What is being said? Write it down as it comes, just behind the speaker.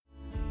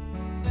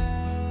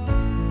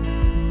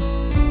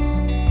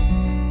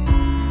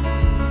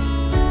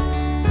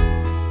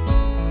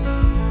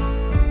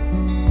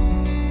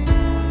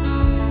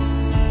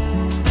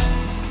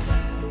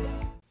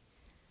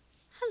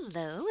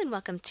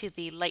welcome to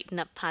the Lighten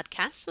Up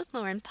podcast with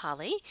Lauren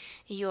Polly,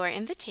 your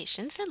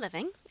invitation for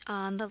living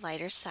on the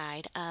lighter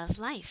side of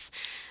life.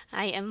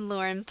 I am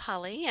Lauren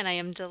Polly, and I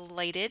am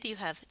delighted you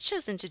have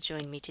chosen to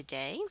join me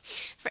today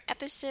for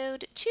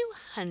episode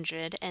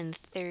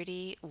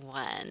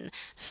 231,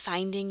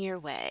 Finding Your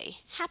Way,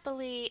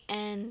 Happily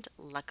and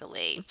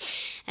Luckily.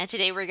 And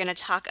today we're going to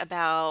talk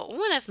about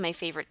one of my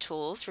favorite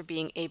tools for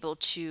being able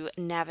to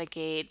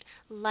navigate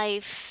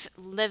life,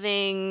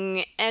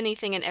 living,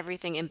 anything and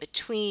everything in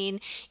between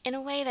in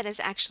a way that is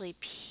actually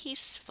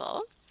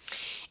peaceful,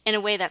 in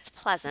a way that's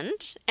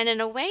pleasant, and in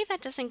a way that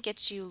doesn't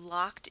get you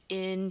locked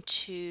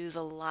into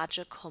the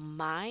logical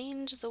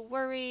mind, the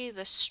worry,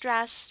 the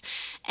stress,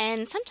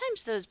 and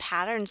sometimes those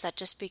patterns that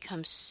just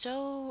become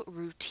so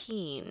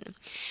routine,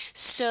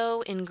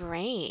 so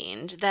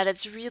ingrained that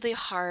it's really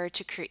hard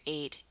to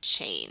create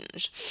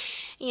change.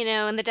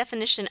 And the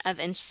definition of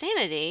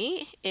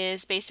insanity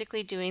is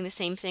basically doing the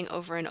same thing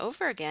over and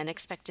over again,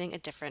 expecting a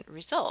different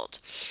result.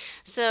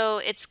 So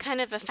it's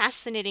kind of a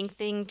fascinating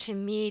thing to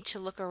me to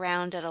look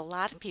around at a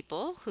lot of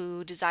people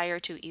who desire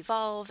to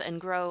evolve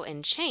and grow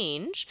and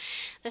change.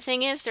 The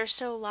thing is, they're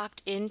so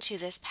locked into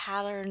this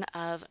pattern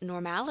of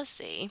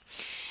normalcy,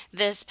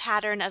 this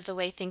pattern of the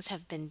way things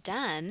have been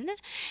done,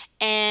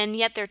 and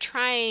yet they're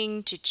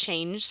trying to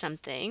change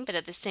something, but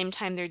at the same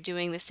time, they're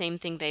doing the same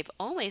thing they've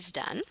always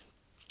done.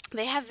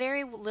 They have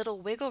very little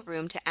wiggle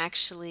room to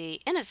actually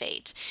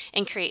innovate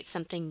and create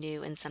something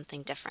new and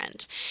something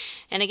different.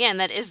 And again,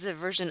 that is the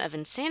version of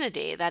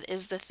insanity. That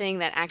is the thing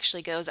that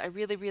actually goes, I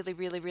really, really,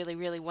 really, really,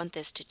 really want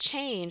this to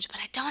change,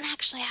 but I don't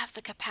actually have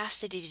the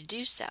capacity to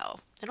do so.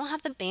 I don't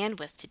have the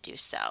bandwidth to do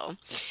so.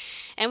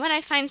 And what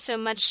I find so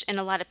much in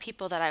a lot of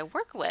people that I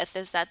work with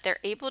is that they're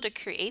able to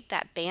create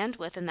that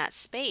bandwidth and that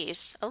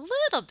space a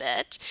little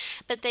bit,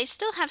 but they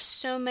still have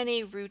so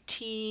many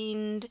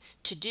routine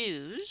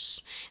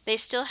to-dos. They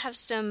still have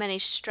so many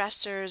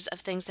stressors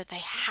of things that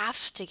they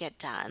have to get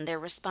done, their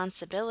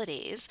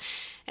responsibilities,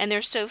 and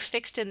they're so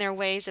fixed in their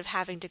ways of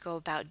having to go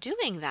about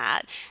doing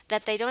that,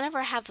 that they don't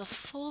ever have the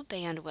full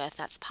bandwidth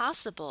that's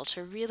possible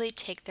to really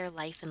take their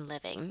life and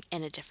living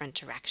in a different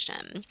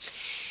direction.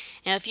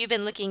 Now, if you've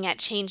been looking at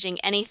changing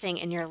anything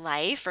in your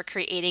life or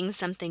creating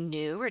something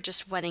new or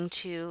just wanting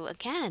to,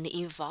 again,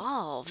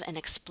 evolve and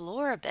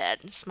explore a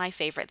bit, it's my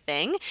favorite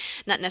thing.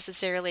 Not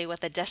necessarily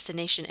with a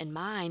destination in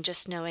mind,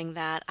 just knowing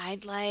that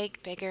I'd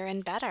like bigger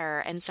and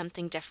better and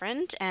something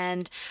different,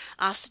 and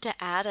also to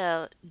add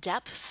a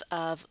depth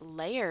of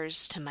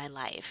layers to my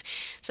life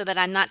so that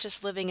I'm not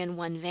just living in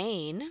one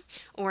vein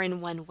or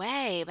in one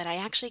way, but I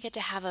actually get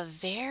to have a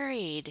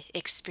varied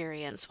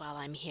experience while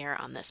I'm here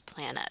on this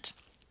planet.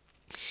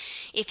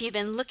 If you've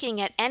been looking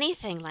at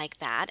anything like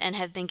that and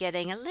have been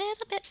getting a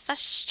little bit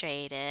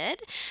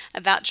frustrated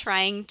about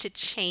trying to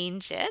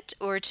change it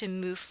or to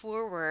move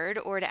forward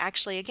or to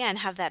actually, again,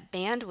 have that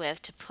bandwidth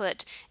to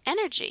put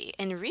energy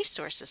and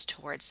resources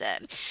towards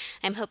it,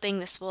 I'm hoping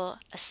this will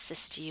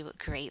assist you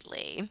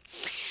greatly.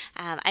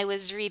 I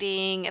was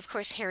reading, of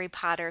course, Harry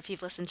Potter. If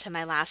you've listened to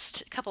my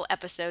last couple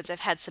episodes, I've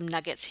had some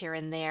nuggets here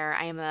and there.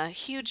 I am a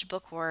huge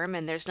bookworm,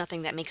 and there's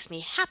nothing that makes me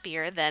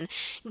happier than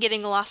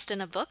getting lost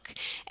in a book,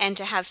 and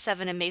to have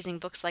 7 amazing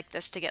books like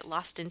this to get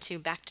lost into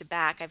back to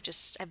back. I've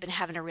been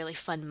having a really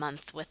fun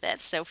month with it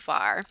so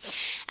far.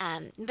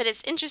 But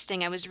it's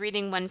interesting. I was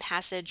reading one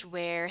passage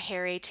where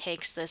Harry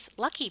takes this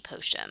lucky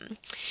potion,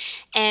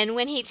 and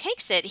when he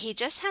takes it, he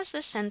just has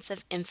this sense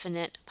of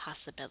infinite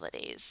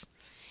possibilities.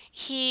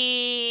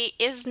 He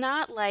is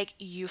not like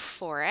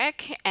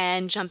euphoric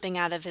and jumping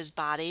out of his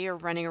body or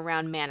running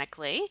around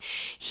manically.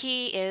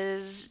 He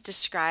is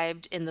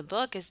described in the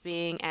book as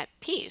being at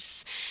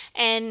peace.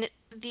 And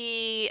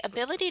the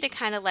ability to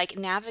kind of like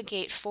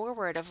navigate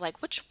forward of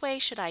like, which way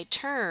should I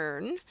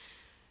turn?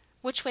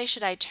 Which way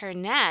should I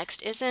turn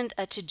next? Isn't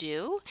a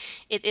to-do.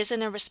 It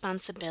isn't a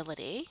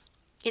responsibility.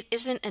 It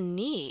isn't a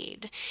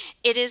need.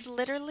 It is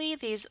literally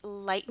these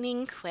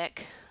lightning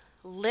quick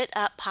lit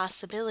up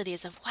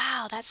possibilities of,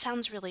 wow, that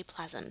sounds really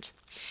pleasant.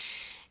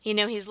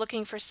 He's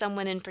looking for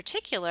someone in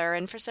particular,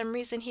 and for some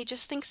reason he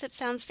just thinks it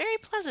sounds very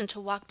pleasant to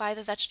walk by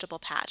the vegetable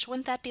patch.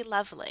 Wouldn't that be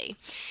lovely?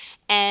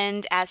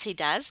 And as he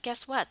does,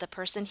 guess what? The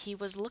person he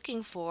was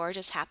looking for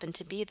just happened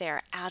to be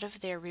there out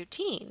of their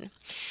routine.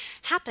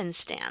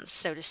 Happenstance,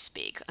 so to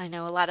speak. I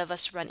know a lot of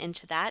us run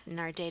into that in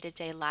our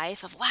day-to-day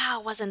life of,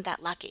 wow, wasn't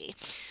that lucky?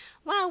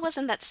 Wow,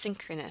 wasn't that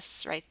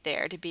synchronous right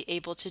there to be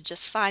able to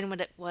just find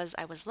what it was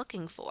I was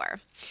looking for?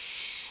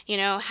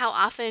 How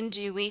often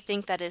do we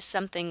think that is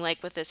something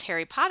like with this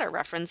Harry Potter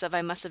reference of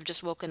I must have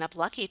just woken up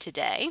lucky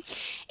today,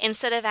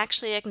 instead of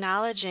actually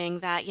acknowledging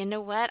that, you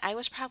know what, I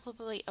was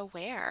probably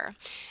aware.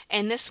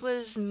 And this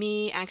was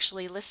me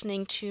actually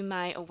listening to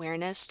my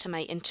awareness, to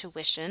my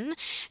intuition,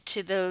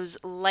 to those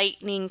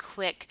lightning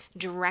quick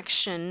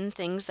direction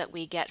things that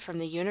we get from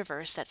the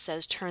universe that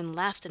says turn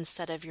left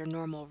instead of your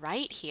normal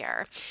right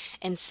here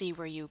and see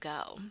where you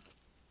go.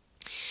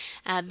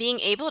 Being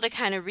able to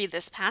kind of read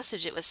this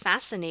passage, it was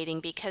fascinating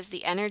because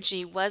the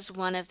energy was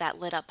one of that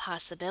lit up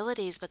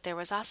possibilities, but there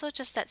was also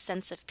just that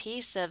sense of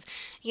peace of,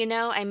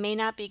 I may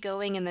not be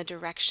going in the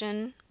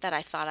direction that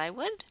I thought I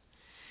would.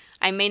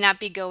 I may not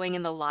be going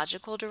in the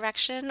logical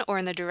direction or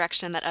in the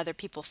direction that other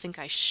people think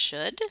I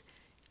should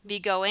be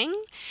going,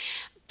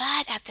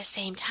 but at the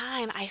same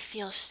time, I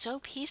feel so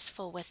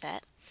peaceful with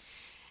it.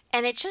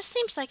 And it just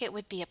seems like it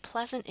would be a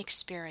pleasant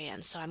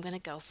experience, so I'm going to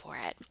go for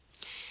it.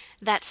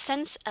 That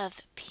sense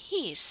of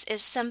peace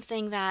is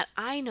something that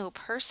I know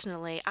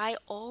personally I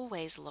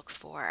always look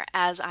for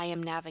as I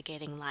am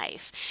navigating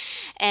life.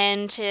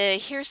 And to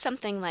hear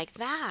something like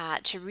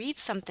that, to read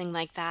something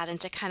like that,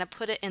 and to kind of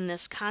put it in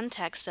this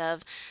context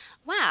of,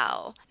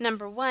 wow,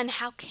 number one,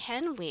 how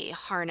can we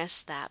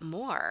harness that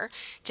more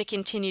to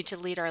continue to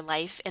lead our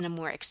life in a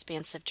more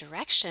expansive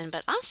direction?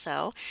 But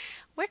also,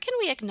 where can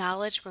we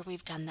acknowledge where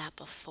we've done that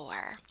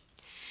before?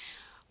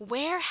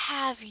 Where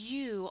have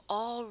you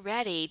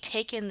already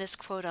taken this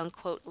quote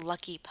unquote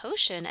lucky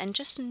potion and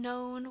just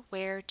known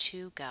where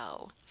to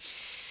go?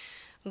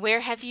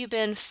 Where have you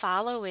been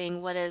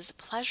following what is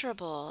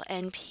pleasurable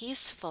and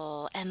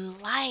peaceful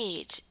and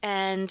light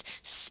and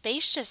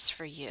spacious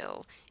for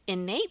you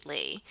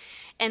innately?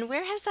 And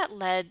where has that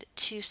led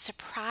to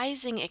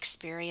surprising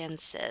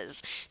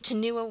experiences, to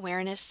new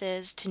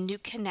awarenesses, to new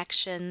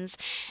connections,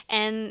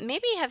 and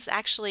maybe has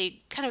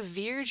actually kind of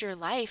veered your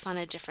life on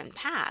a different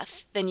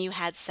path than you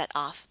had set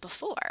off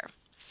before?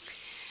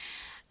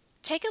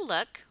 Take a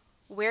look.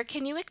 Where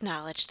can you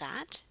acknowledge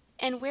that?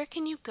 And where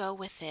can you go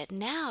with it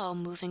now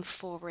moving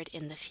forward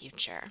in the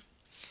future?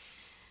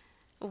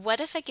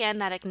 What if, again,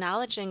 that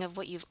acknowledging of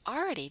what you've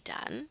already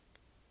done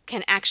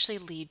can actually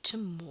lead to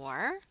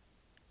more?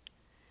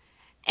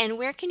 And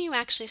where can you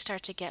actually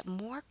start to get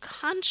more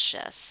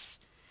conscious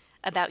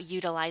about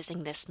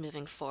utilizing this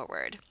moving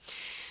forward?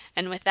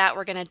 And with that,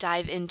 we're going to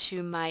dive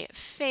into my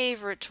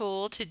favorite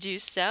tool to do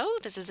so.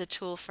 This is a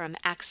tool from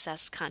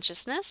Access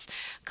Consciousness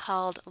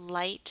called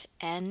Light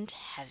and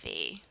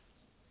Heavy.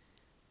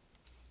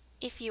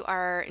 If you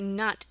are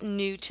not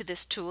new to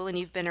this tool and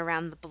you've been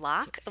around the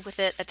block with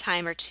it a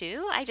time or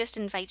two, I just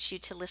invite you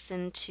to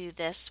listen to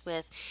this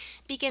with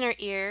beginner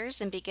ears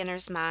and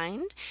beginner's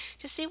mind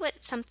to see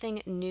what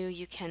something new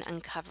you can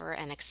uncover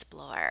and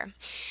explore.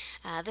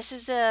 This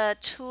is a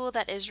tool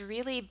that is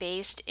really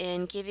based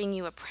in giving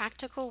you a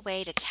practical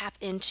way to tap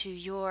into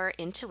your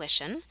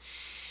intuition,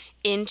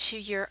 into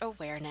your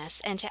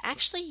awareness, and to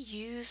actually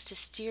use to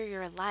steer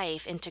your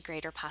life into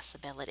greater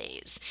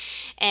possibilities.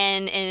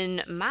 And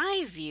in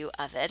my view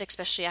of it,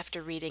 especially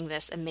after reading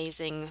this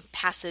amazing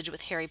passage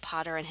with Harry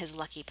Potter and his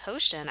lucky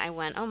potion, I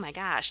went, oh my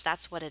gosh,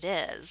 that's what it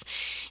is.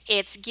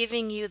 It's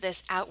giving you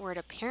this outward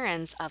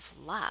appearance of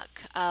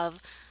luck,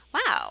 of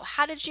wow,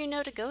 how did you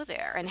know to go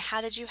there? And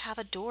how did you have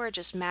a door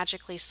just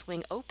magically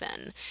swing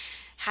open?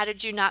 How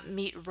did you not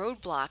meet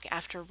roadblock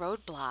after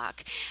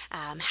roadblock?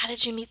 How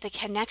did you meet the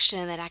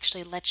connection that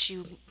actually lets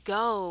you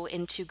go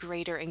into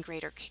greater and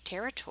greater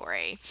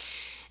territory?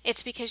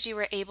 It's because you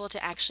were able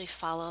to actually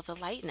follow the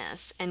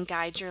lightness and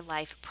guide your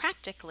life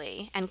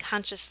practically and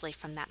consciously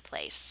from that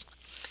place.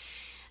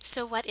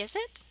 So, what is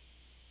it?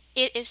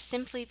 It is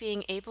simply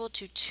being able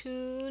to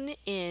tune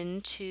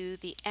into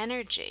the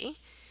energy,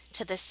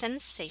 to the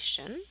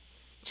sensation,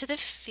 to the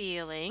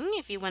feeling,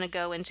 if you want to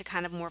go into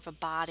kind of more of a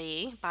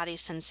body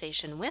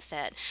sensation with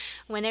it,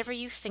 whenever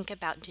you think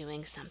about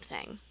doing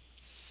something.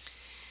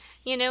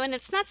 And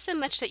it's not so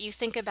much that you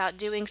think about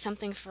doing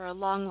something for a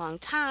long, long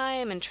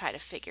time and try to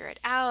figure it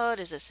out.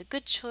 Is this a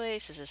good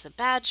choice? Is this a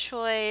bad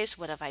choice?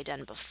 What have I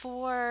done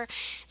before?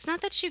 It's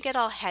not that you get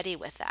all heady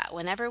with that.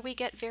 Whenever we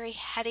get very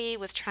heady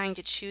with trying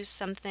to choose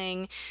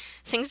something,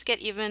 things get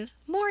even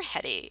more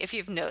heady. If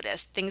you've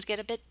noticed, things get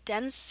a bit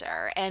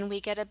denser and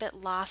we get a bit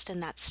lost in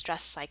that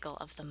stress cycle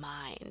of the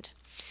mind.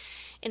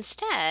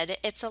 Instead,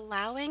 it's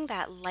allowing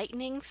that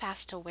lightning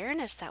fast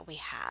awareness that we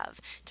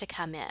have to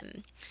come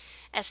in.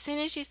 As soon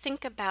as you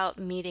think about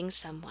meeting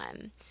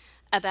someone,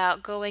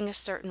 about going a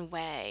certain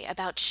way,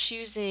 about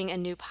choosing a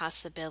new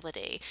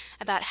possibility,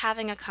 about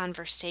having a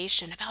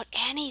conversation, about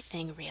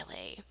anything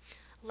really,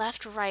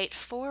 left, right,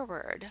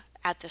 forward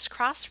at this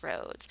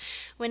crossroads,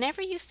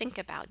 whenever you think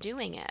about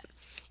doing it,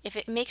 if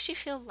it makes you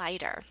feel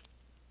lighter,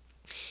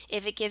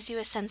 if it gives you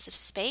a sense of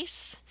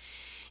space,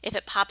 if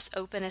it pops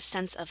open a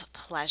sense of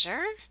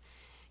pleasure,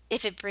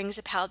 if it brings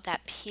about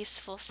that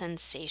peaceful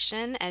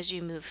sensation as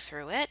you move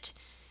through it,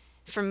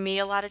 for me,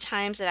 a lot of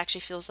times it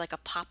actually feels like a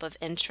pop of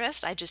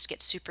interest. I just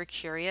get super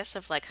curious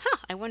of like,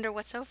 I wonder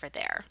what's over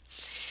there.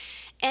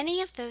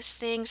 Any of those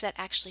things that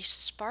actually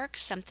spark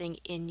something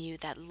in you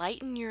that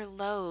lighten your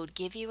load,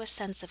 give you a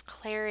sense of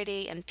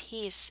clarity and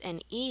peace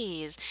and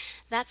ease,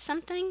 that's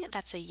something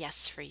that's a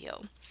yes for you.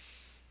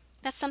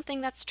 That's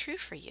something that's true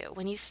for you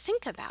when you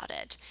think about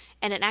it,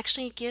 and it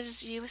actually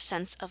gives you a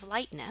sense of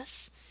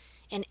lightness.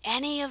 In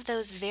any of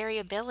those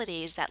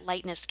variabilities that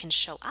lightness can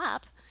show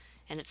up,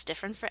 and it's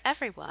different for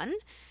everyone.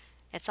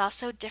 It's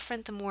also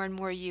different the more and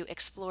more you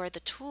explore the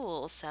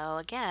tool. So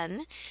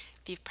again,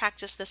 if you've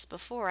practiced this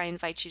before, I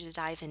invite you to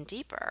dive in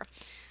deeper.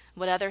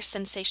 What other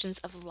sensations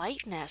of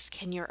lightness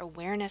can your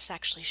awareness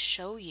actually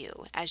show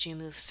you as you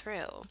move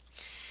through?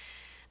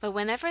 But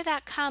whenever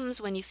that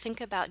comes, when you think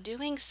about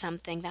doing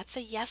something, that's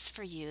a yes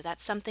for you.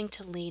 That's something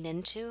to lean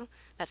into.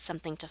 That's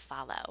something to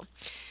follow.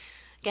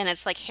 Again,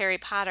 it's like Harry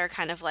Potter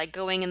kind of like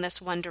going in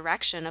this one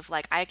direction of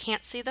like, I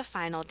can't see the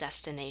final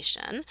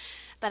destination,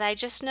 but I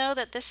just know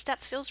that this step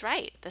feels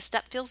right. This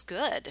step feels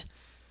good.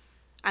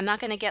 I'm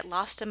not going to get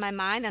lost in my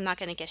mind. I'm not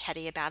going to get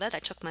heady about it. I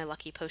took my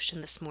lucky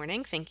potion this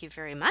morning. Thank you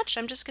very much.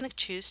 I'm just going to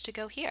choose to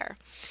go here.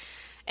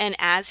 And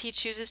as he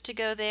chooses to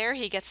go there,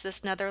 he gets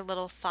this another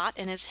little thought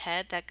in his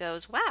head that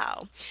goes,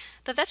 wow,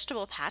 the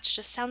vegetable patch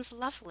just sounds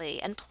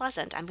lovely and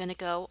pleasant. I'm going to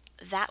go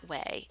that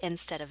way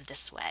instead of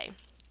this way.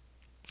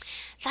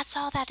 That's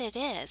all that it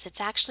is. It's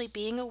actually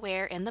being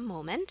aware in the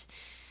moment,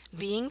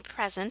 being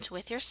present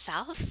with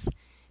yourself,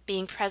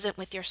 being present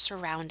with your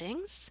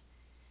surroundings,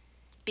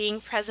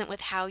 being present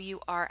with how you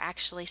are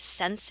actually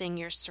sensing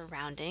your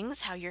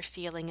surroundings, how you're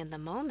feeling in the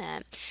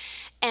moment,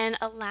 and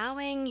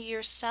allowing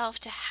yourself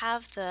to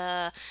have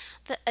the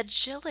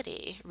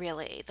agility,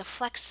 really, the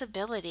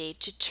flexibility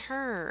to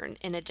turn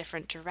in a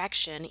different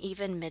direction,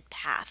 even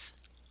mid-path.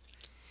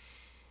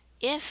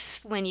 If,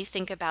 when you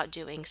think about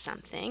doing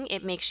something,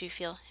 it makes you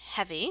feel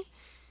heavy,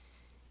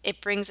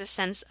 it brings a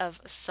sense of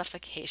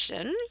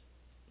suffocation,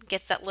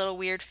 gets that little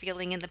weird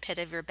feeling in the pit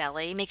of your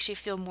belly, makes you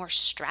feel more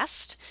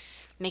stressed,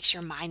 makes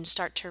your mind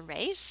start to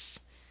race.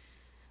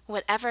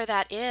 Whatever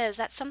that is,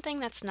 that's something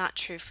that's not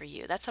true for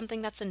you. That's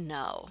something that's a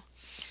no.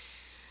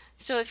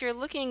 So if you're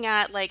looking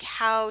at like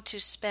how to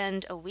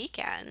spend a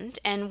weekend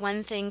and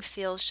one thing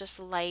feels just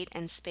light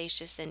and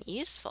spacious and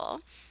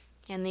easeful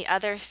and the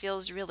other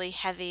feels really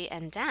heavy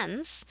and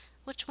dense,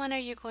 which one are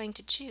you going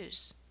to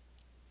choose?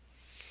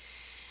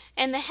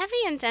 And the heavy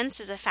and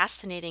dense is a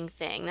fascinating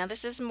thing. Now,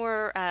 this is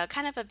more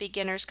kind of a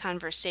beginner's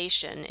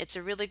conversation. It's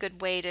a really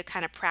good way to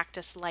kind of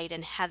practice light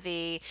and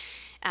heavy,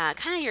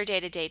 kind of your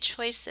day-to-day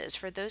choices.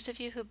 For those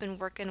of you who've been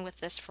working with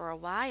this for a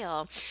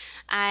while,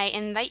 I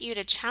invite you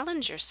to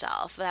challenge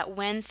yourself that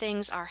when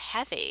things are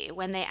heavy,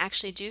 when they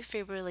actually do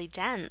feel really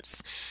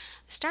dense,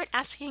 start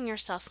asking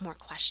yourself more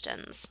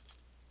questions.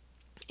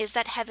 Is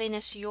that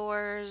heaviness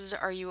yours?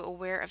 Are you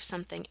aware of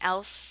something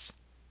else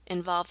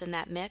involved in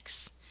that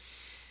mix?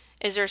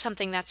 Is there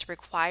something that's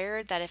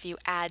required that if you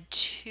add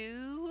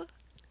to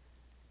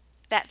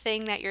that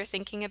thing that you're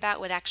thinking about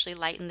would actually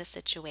lighten the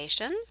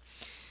situation?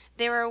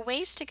 There are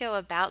ways to go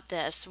about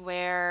this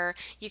where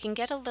you can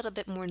get a little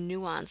bit more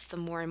nuance the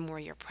more and more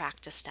you're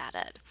practiced at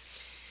it.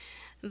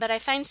 But I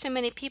find so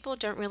many people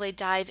don't really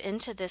dive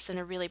into this in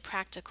a really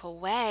practical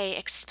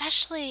way,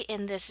 especially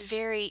in this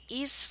very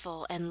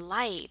easeful and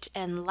light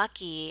and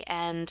lucky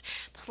and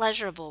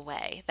pleasurable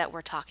way that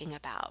we're talking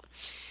about.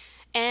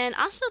 And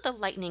also the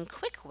lightning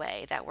quick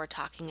way that we're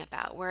talking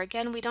about, where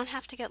again, we don't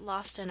have to get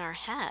lost in our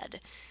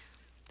head.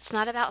 It's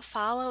not about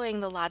following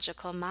the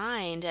logical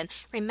mind. And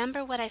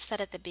remember what I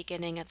said at the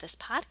beginning of this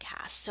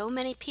podcast. So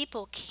many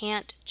people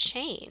can't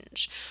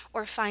change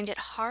or find it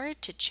hard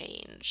to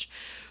change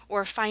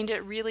or find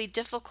it really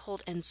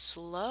difficult and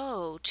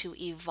slow to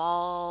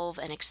evolve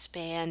and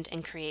expand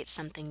and create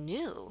something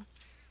new,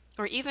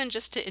 or even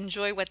just to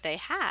enjoy what they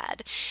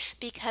had,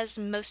 because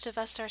most of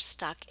us are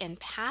stuck in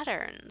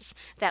patterns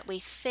that we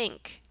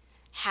think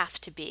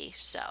have to be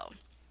so.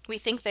 We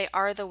think they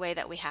are the way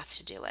that we have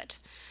to do it.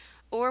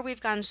 Or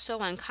we've gone so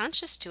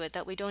unconscious to it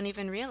that we don't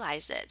even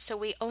realize it. So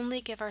we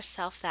only give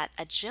ourselves that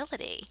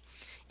agility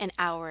an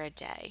hour a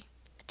day,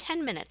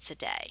 10 minutes a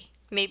day,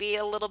 maybe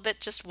a little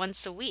bit just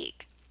once a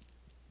week.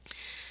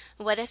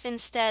 What if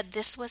instead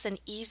this was an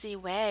easy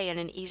way and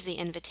an easy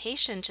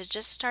invitation to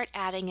just start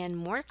adding in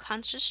more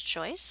conscious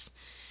choice,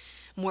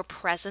 more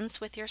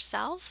presence with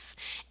yourself,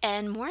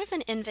 and more of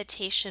an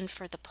invitation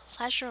for the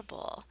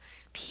pleasurable,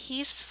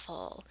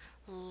 peaceful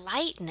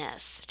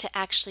lightness to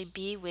actually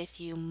be with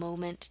you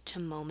moment to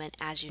moment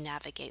as you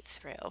navigate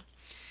through.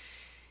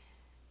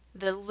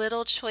 The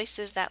little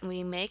choices that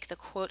we make, the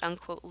quote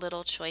unquote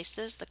little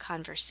choices, the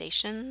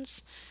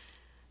conversations,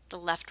 the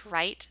left,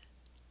 right,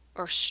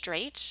 or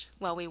straight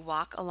while we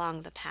walk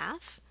along the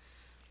path,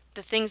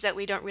 the things that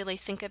we don't really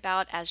think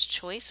about as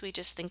choice, we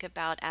just think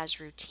about as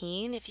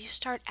routine. If you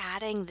start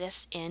adding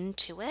this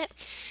into it,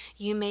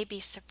 you may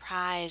be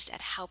surprised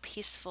at how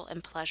peaceful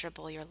and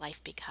pleasurable your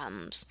life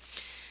becomes,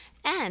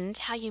 and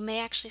how you may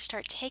actually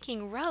start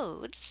taking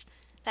roads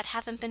that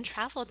haven't been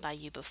traveled by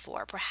you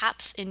before.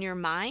 Perhaps in your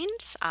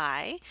mind's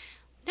eye,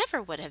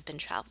 never would have been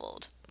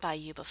traveled by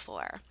you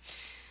before.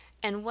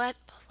 And what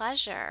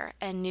pleasure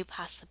and new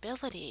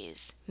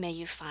possibilities may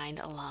you find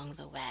along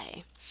the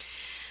way?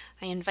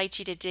 I invite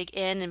you to dig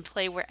in and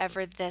play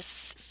wherever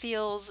this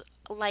feels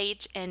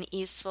light and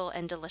easeful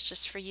and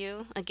delicious for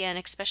you. Again,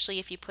 especially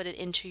if you put it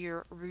into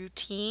your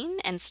routine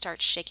and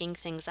start shaking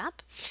things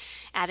up,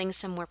 adding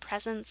some more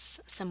presence,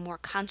 some more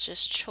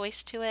conscious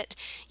choice to it,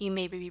 you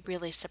may be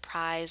really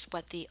surprised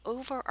what the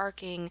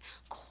overarching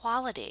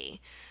quality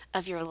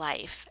of your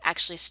life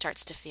actually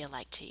starts to feel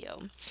like to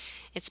you.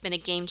 It's been a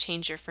game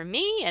changer for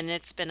me, and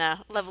it's been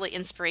a lovely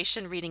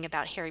inspiration reading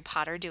about Harry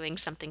Potter doing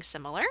something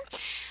similar.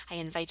 I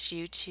invite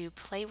you to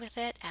play with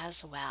it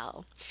as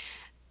well.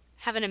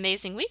 Have an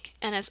amazing week,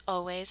 and as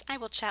always, I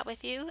will chat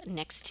with you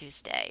next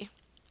Tuesday.